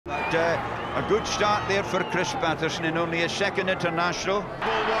a good start there for Chris Paterson in only his second international.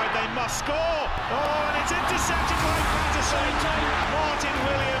 Ball wide, they must score. Oh, and it's intercepted by Paterson. Martin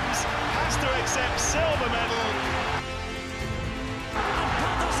Williams has to accept silver medal. And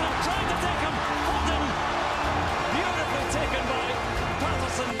Paterson trying to take him. Foden. Beautifully taken by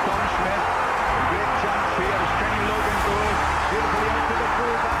Paterson. Tom Smith, great chance here as Kenny Logan goes beautifully out to the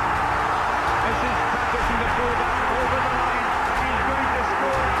fullback. This is Paterson, the fullback, over the line. He's going to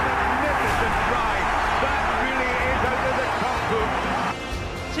score a magnificent try. That really is out of the top hook.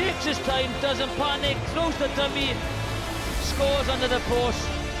 Takes his time, doesn't panic, throws the dummy, scores under the post.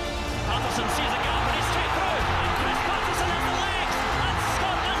 Paterson sees a guy.